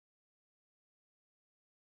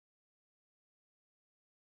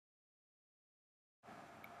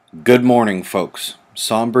Good morning, folks.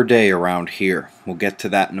 Somber day around here. We'll get to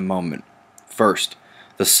that in a moment. First,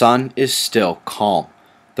 the sun is still calm.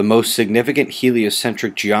 The most significant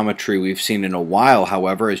heliocentric geometry we've seen in a while,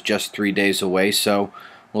 however, is just 3 days away, so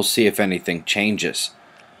we'll see if anything changes.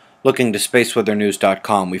 Looking to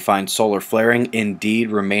spaceweathernews.com, we find solar flaring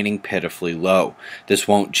indeed remaining pitifully low. This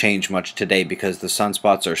won't change much today because the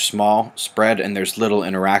sunspots are small, spread, and there's little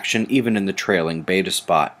interaction even in the trailing beta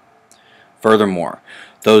spot. Furthermore,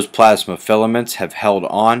 those plasma filaments have held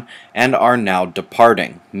on and are now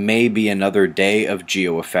departing, maybe another day of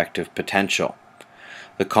geoeffective potential.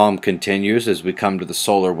 The calm continues as we come to the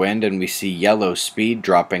solar wind and we see yellow speed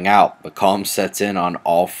dropping out. The calm sets in on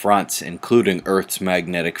all fronts, including Earth's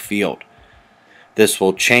magnetic field. This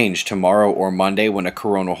will change tomorrow or Monday when a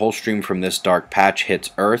coronal hole stream from this dark patch hits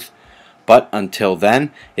Earth. But until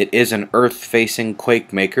then, it is an Earth-facing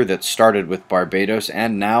quake maker that started with Barbados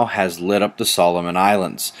and now has lit up the Solomon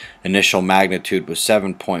Islands. Initial magnitude was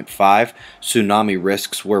 7.5, tsunami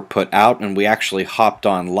risks were put out, and we actually hopped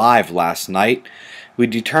on live last night. We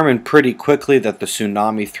determined pretty quickly that the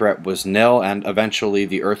tsunami threat was nil, and eventually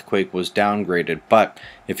the earthquake was downgraded. But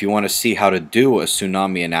if you want to see how to do a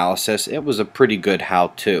tsunami analysis, it was a pretty good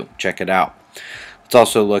how-to. Check it out. Let's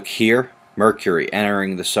also look here. Mercury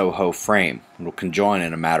entering the SOHO frame and will conjoin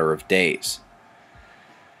in a matter of days.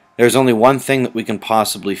 There's only one thing that we can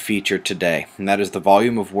possibly feature today, and that is the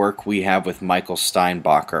volume of work we have with Michael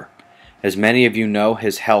Steinbacher. As many of you know,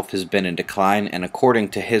 his health has been in decline, and according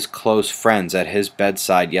to his close friends at his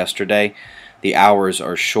bedside yesterday, the hours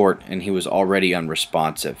are short and he was already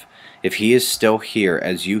unresponsive. If he is still here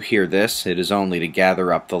as you hear this, it is only to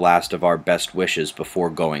gather up the last of our best wishes before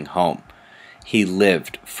going home. He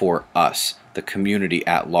lived for us, the community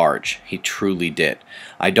at large. He truly did.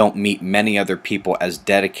 I don't meet many other people as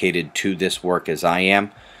dedicated to this work as I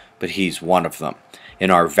am, but he's one of them.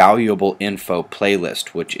 In our valuable info playlist,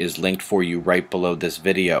 which is linked for you right below this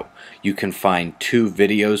video, you can find 2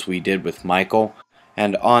 videos we did with Michael,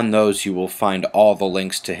 and on those you will find all the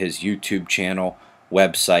links to his YouTube channel,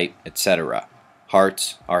 website, etc.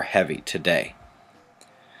 Hearts are heavy today.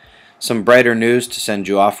 Some brighter news to send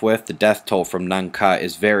you off with. The death toll from Nang Ka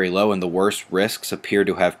is very low and the worst risks appear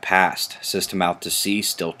to have passed. System out to sea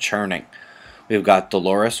still churning. We've got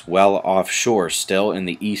Dolores well offshore still in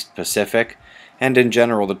the East Pacific, and in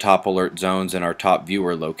general the top alert zones in our top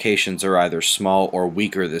viewer locations are either small or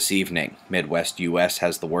weaker this evening. Midwest US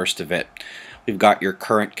has the worst of it. We've got your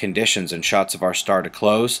current conditions and shots of our star to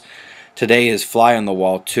close. Today is Fly on the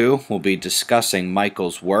Wall 2. We'll be discussing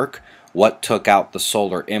Michael's work, what took out the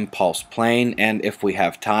solar impulse plane, and if we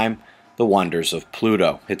have time, the wonders of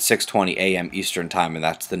Pluto. It's 6:20 a.m. Eastern Time, and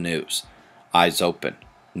that's the news. Eyes open,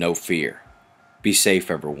 no fear. Be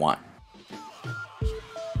safe, everyone.